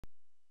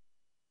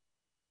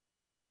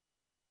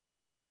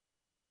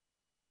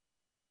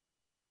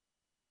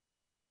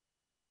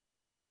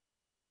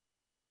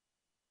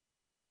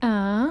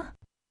Un,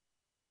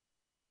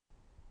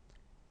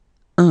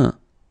 1,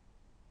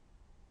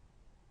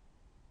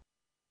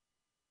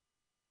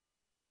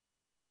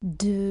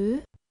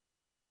 deux,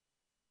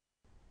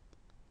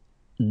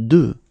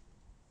 2,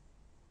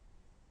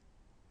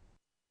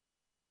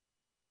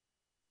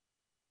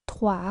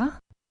 trois,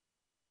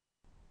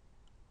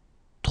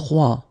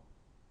 3,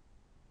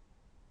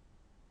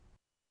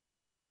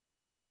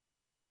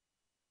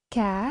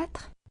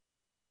 quatre,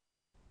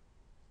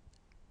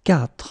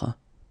 4,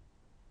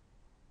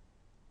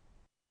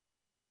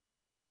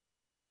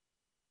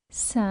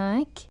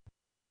 cinq,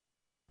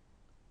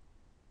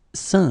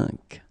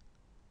 5,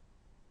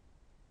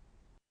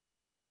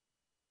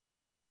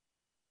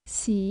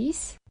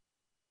 six,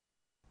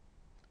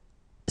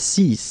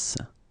 6,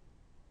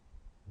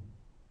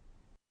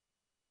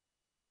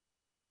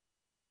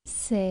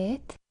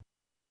 sept,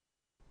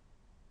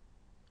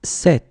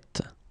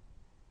 7,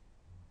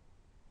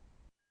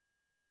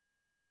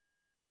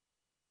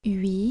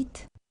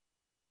 huit,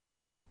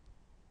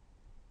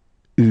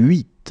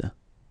 8,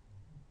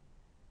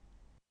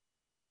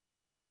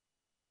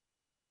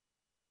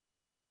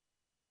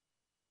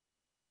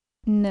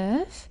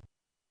 neuf,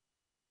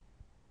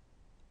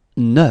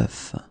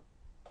 9,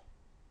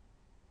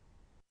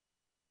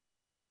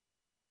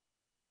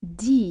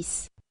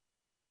 10,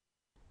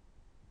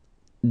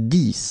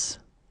 10,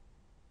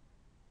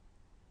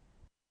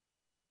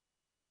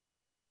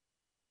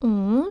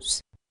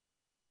 11,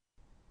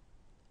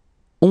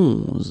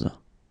 11,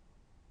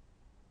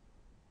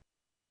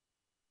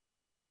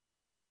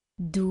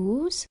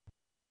 12,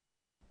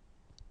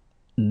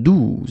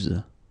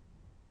 12,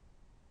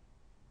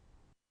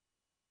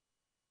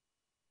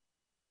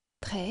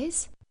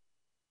 13,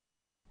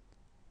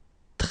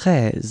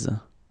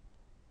 13,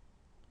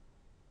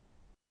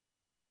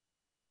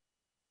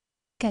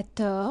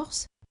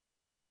 14,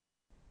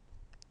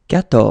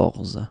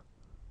 14,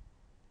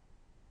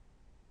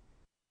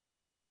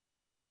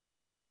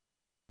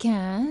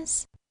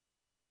 15,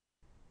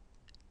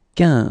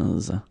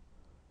 15,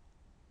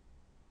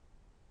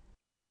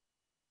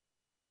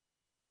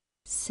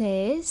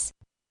 16,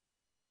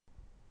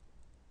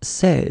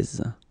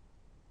 16,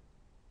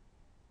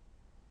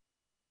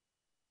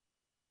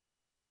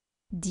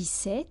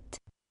 17,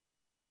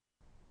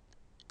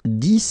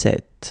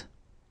 17,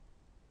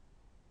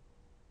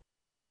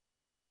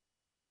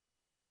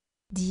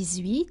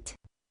 18,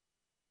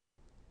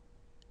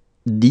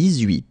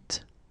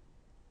 18,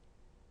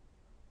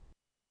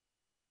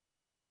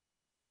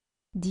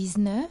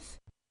 19,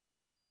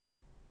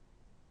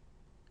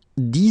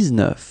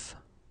 19,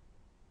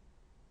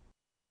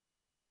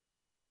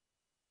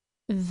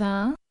 20,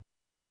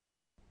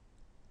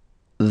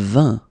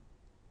 20,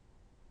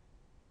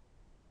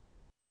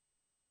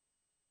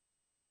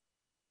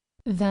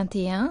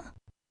 21,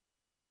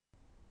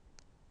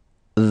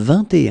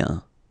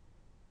 21,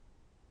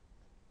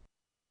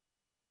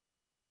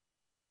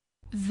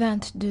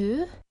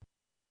 22,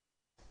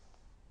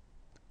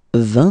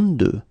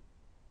 22,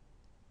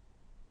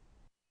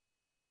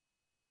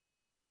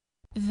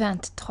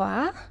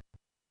 23,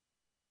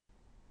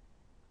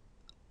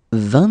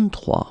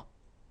 23,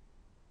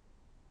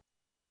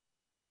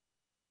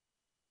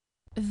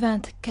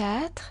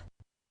 24,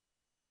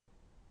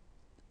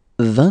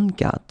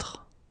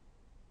 24,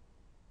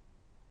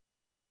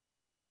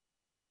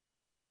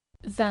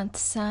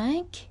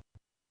 25,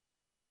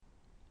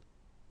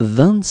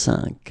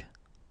 25,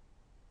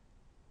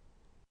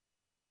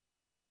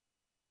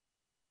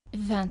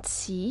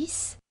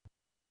 26,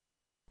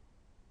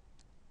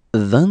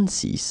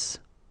 26,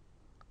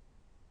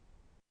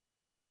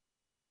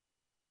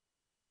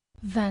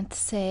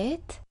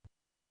 27,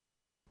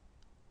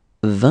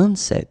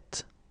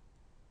 27,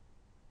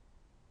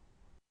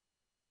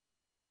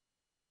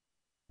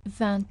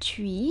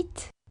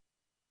 28,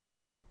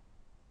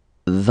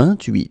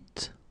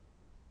 28,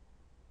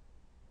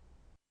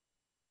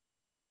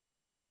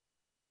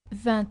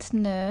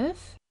 29,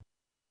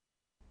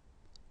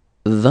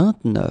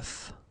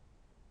 29,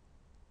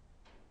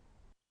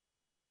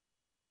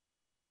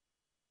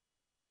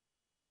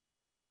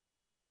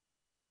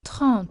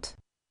 30,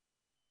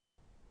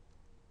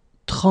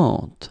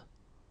 30,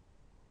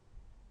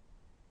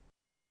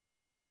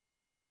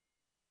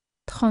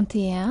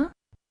 31,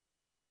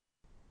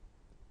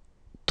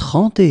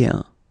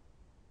 31,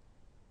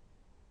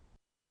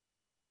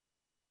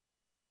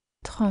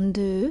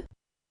 32,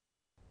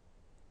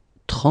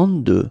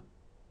 32,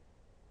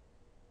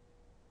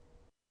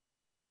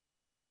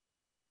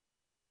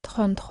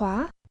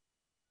 33,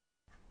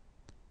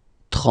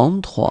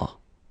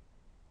 33,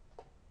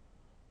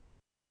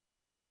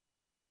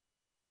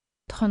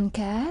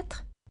 34,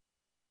 34,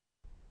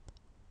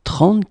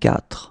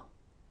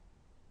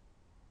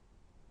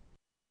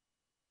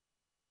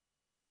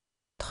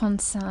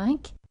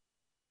 35,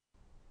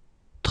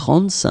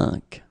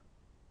 35,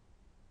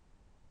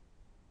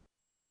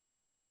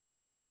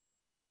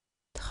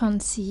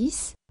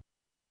 36,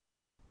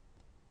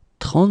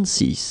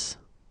 36,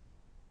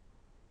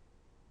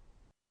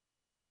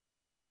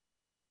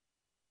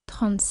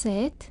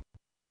 37,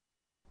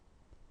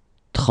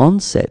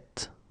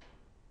 37,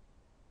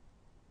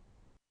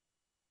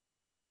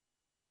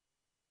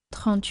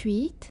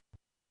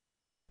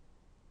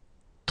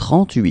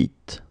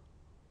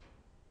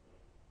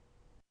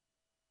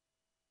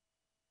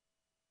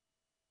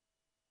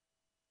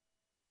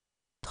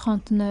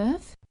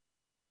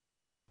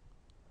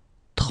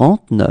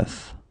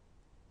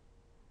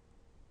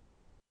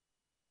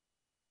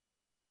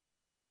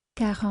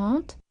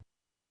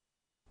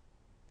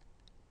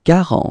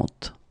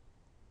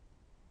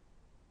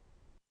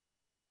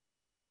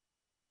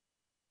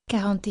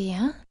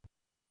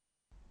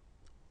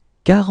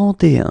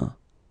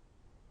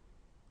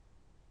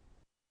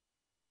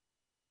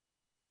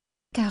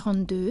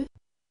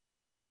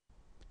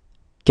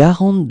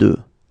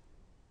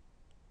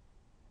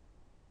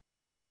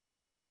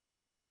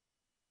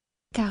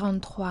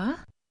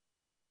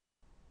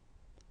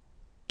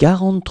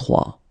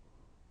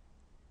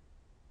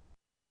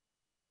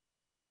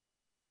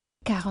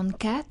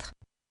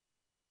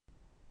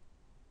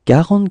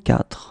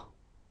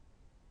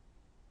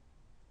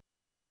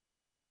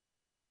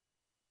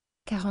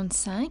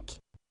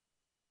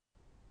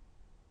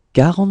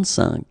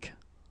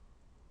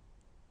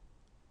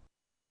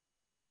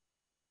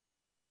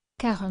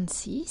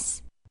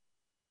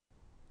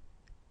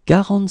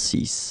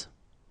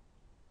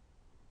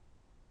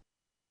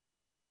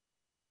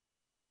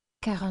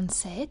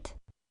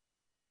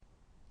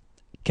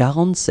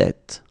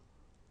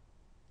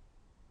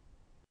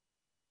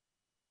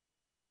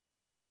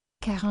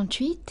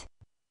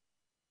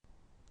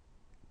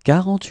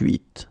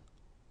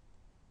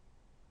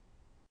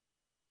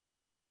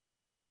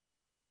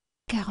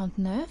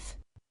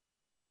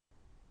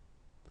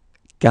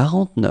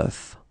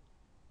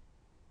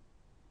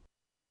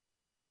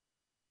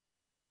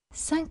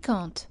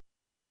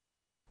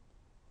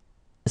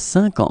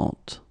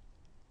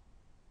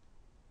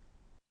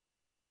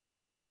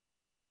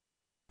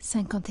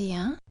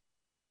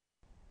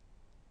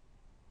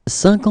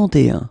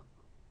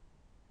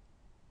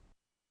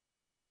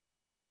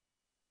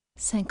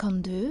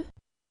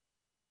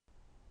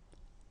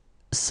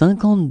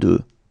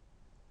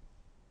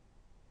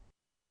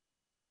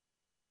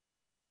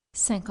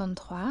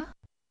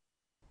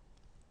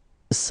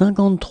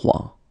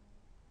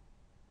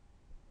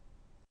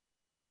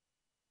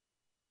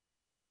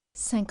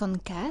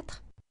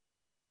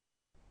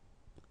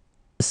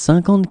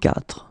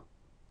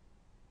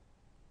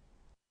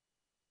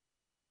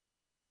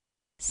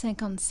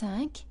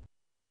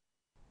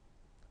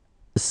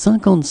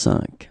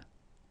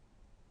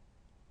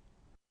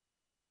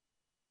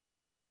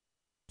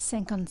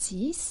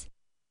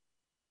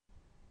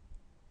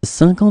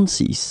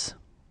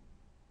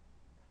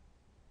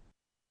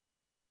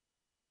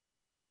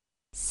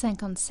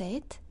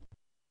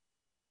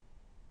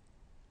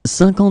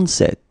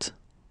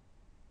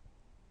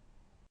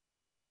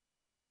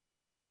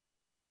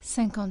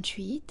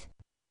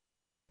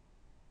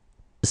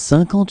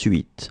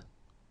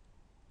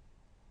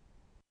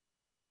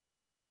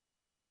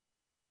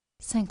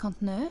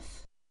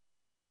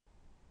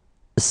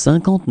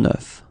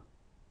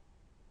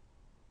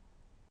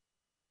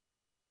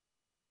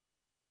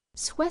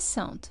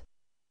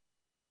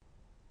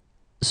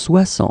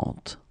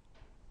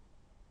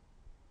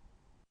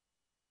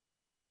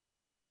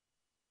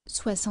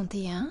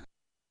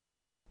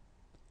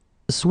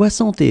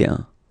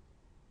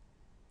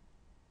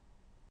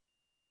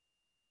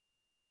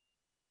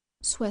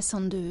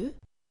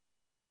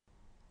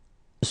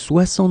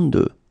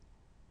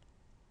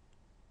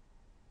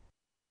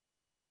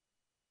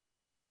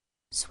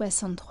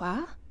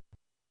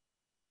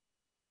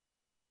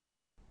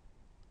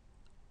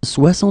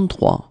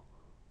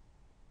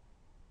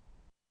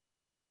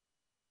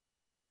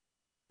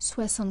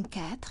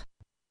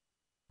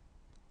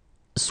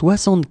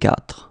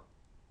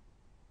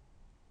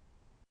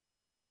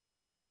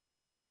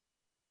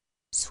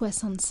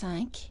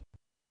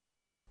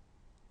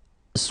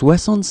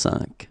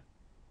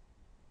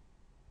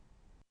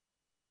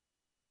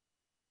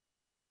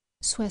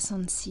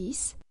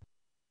 66,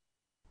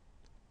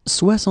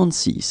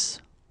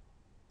 66,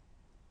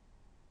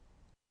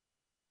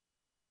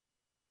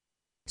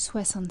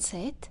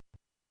 67,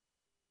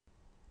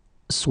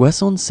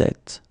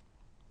 67,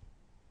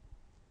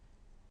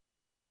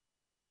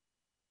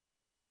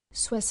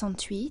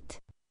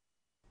 68,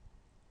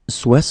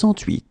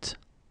 68,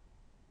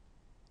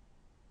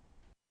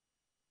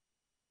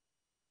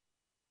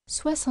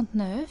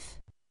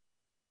 69,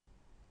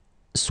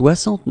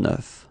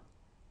 69,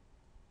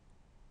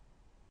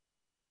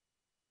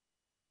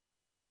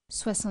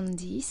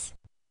 70,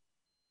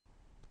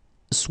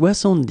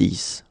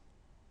 70,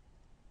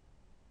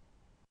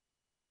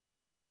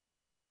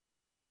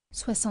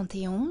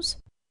 71,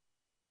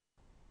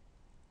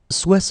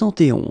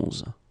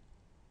 71,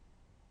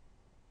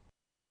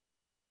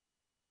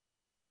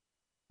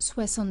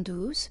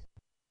 72,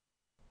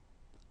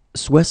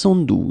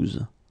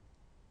 72,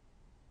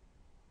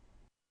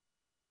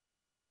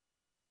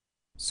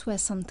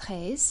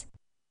 73,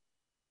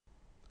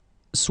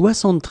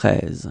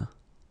 73,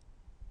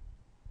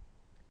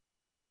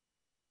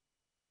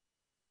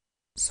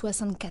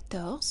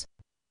 74,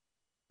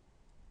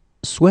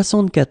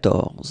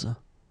 74,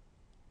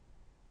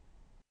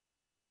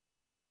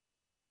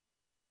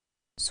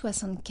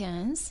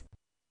 75,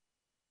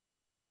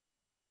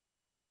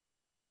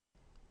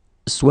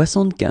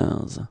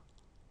 75,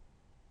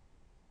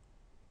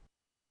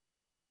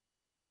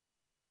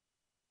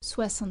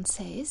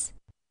 76,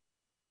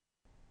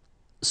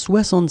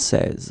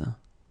 76,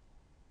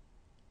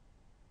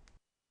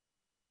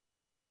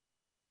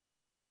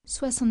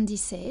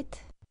 77,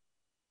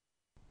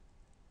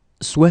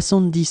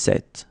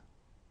 77,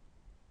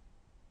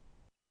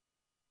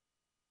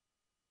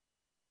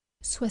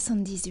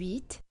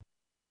 78,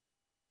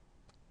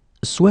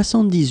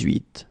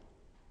 78,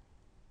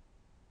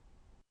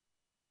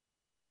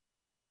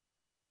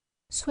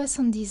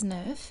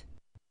 79,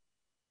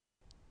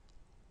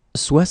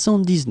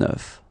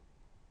 79,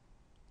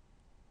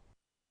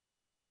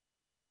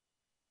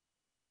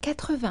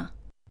 80,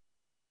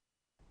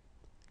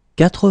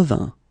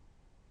 80,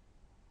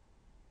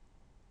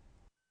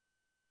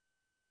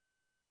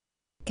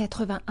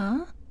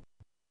 81,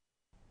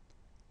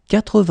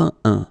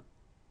 81,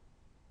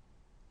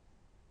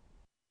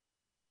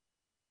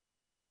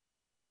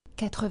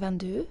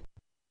 82,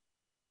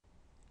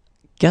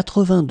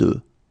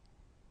 82,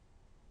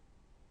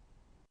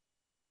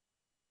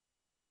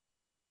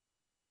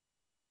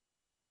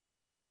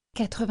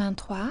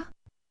 83,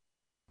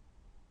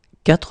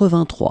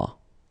 83,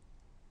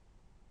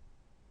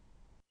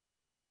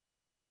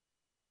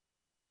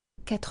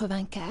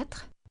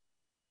 84,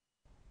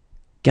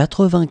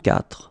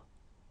 84,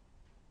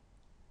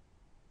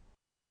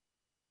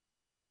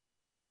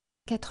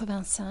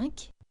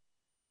 85,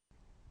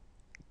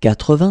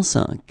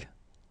 85,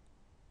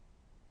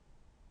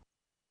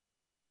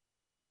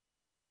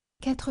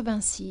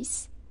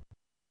 86,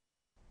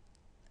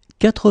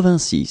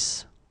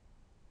 86,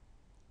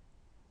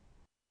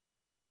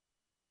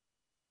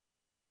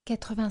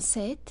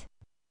 87,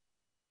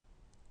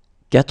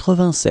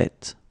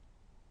 87,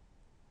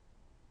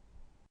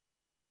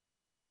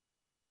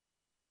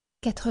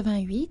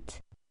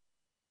 88,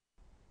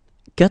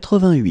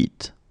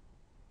 88,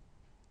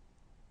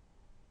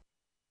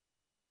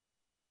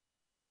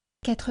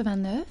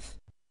 89,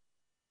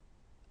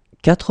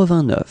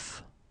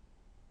 89,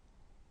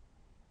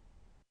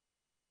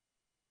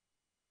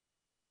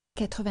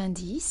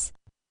 90,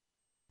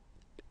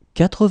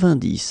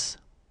 90,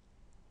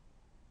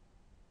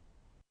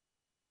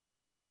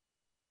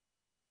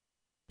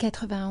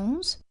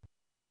 91,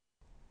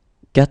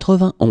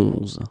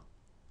 91,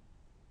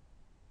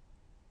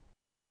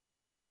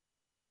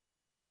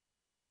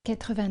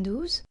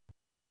 92,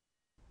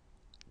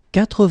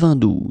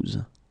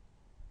 92,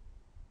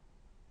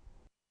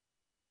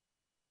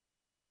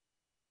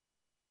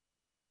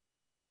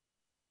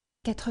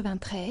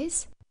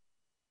 93,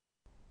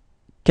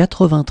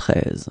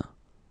 93,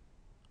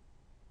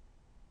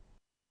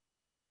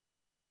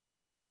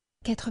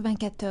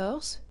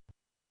 94,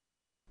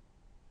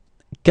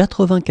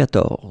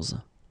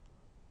 94,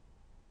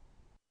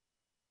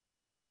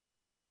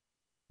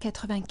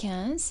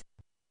 95,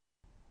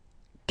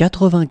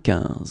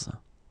 95,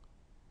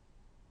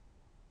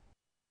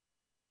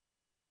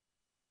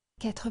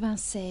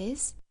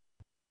 96,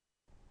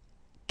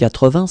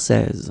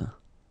 96,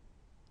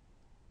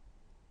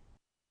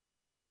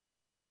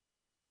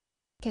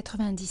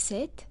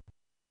 97,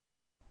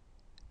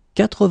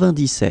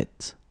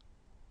 97,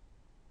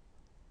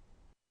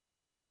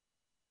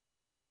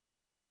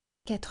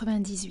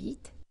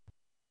 98,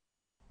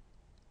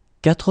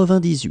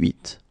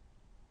 98,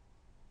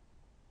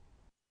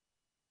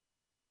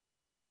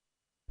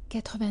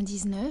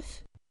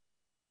 99,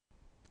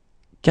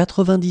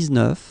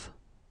 99,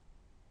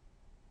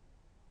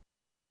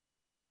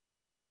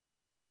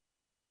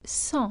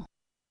 100,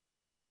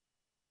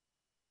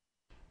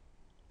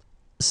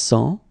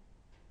 100,